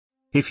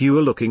If you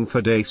are looking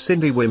for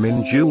Daycindy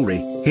women jewelry,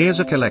 here's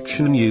a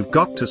collection you've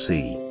got to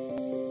see.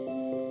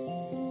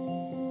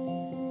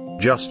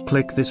 Just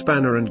click this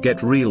banner and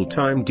get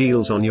real-time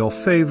deals on your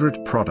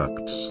favorite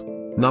products.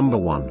 Number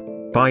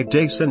 1. By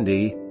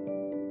Daycindy.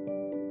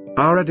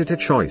 Our editor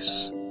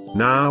choice.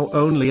 Now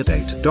only at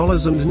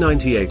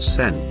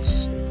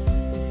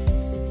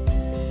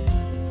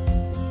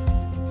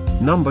 $8.98.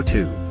 Number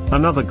 2.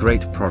 Another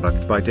great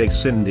product by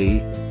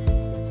Daycindy.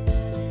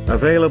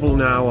 Available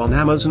now on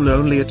Amazon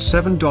only at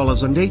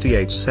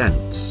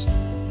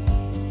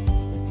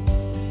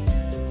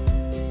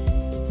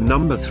 $7.88.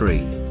 Number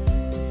 3.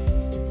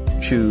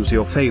 Choose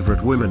your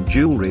favorite women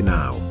jewelry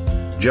now.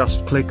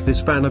 Just click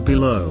this banner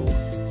below.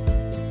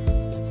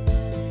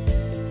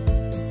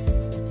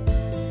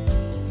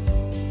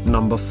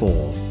 Number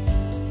 4.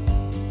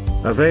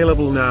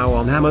 Available now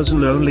on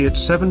Amazon only at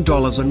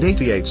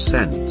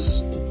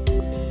 $7.88.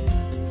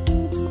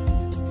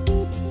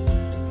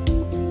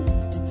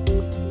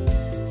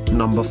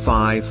 Number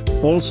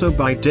 5, also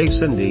by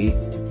Daycindy.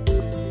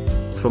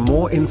 For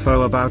more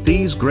info about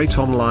these great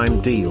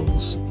online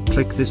deals,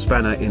 click this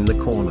banner in the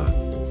corner.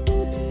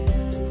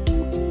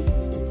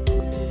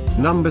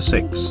 Number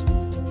 6.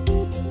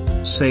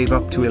 Save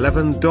up to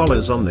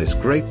 $11 on this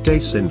great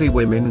Daycindy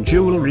women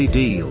jewelry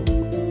deal.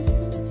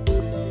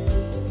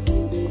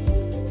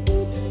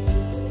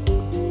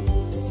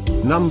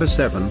 Number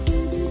 7.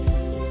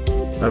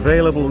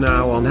 Available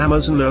now on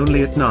Amazon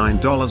only at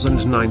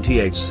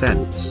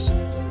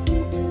 $9.98.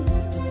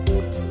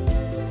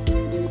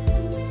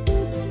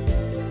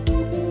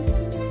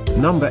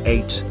 Number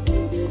 8.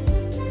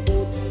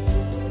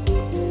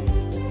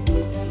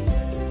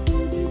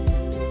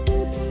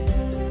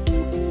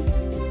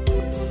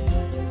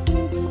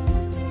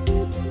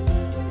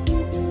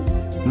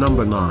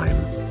 Number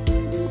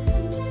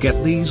 9.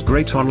 Get these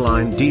great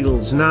online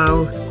deals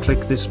now, click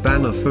this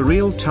banner for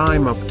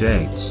real-time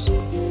updates.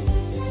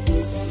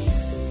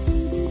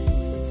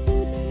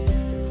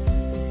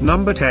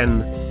 Number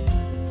 10.